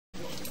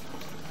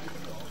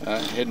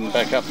Heading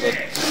back up the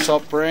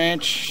top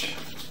branch,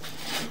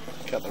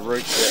 cut the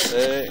roots out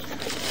there.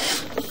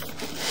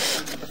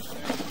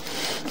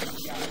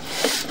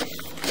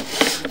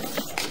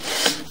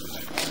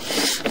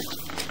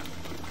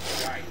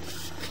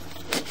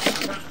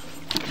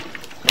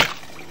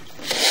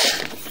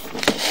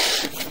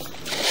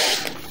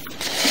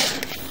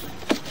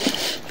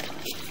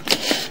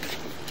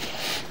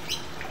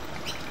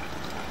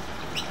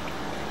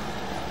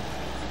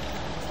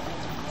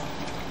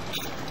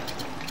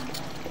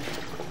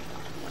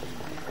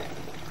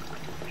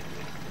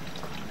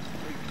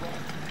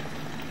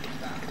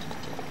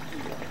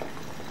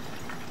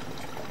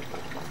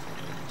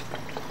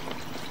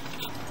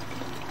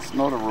 It's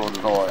not a rod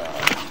at all.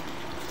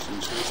 It's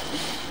interesting.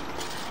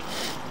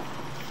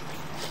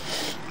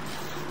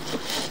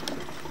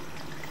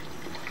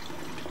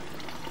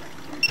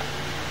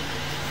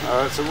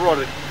 It's a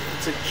rod.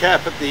 It's a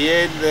cap at the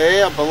end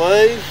there, I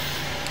believe.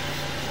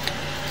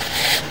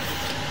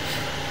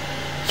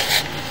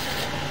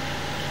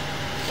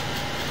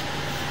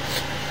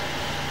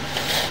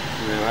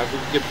 Now, if we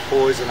can get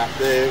poison up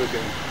there, we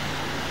can.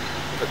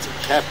 That's a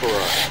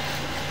caparite.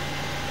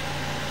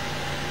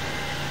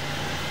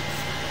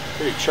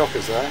 Pretty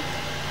chockers though.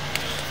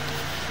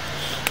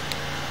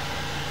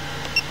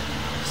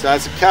 So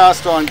it's a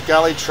cast iron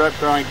gully trap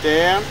going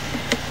down.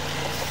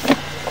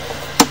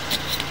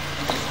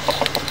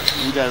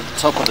 You go to the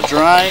top of the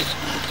drain.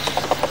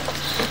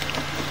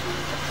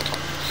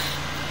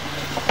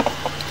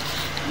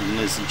 And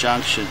there's the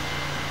junction.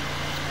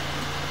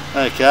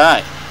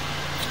 Okay.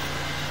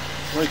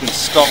 We can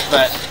stop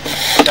that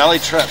gully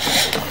trap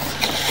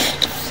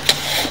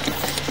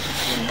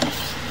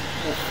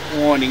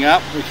winding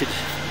up. We could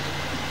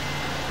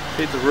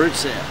keep the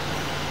roots out.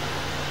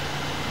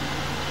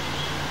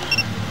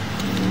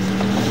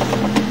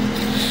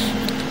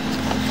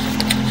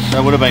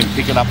 That would have been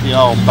picking up the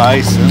old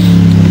basin.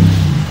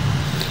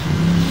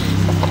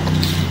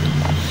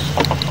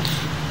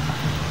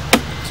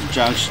 Some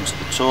junction to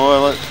the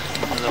toilet.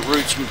 And the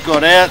roots we've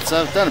got out,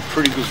 so I've done a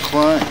pretty good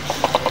clean.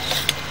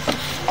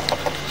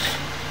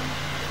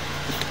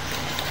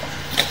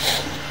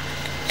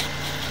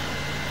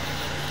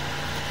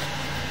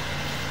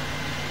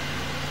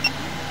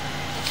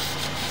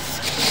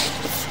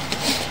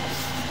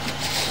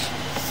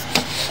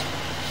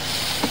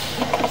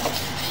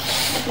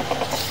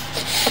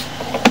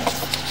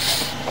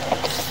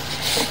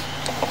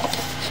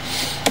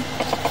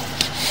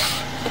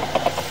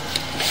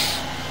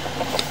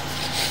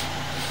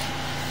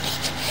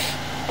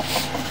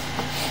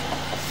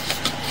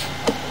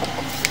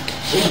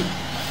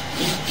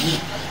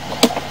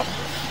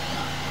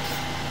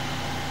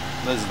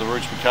 Those are the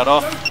roots we cut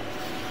off.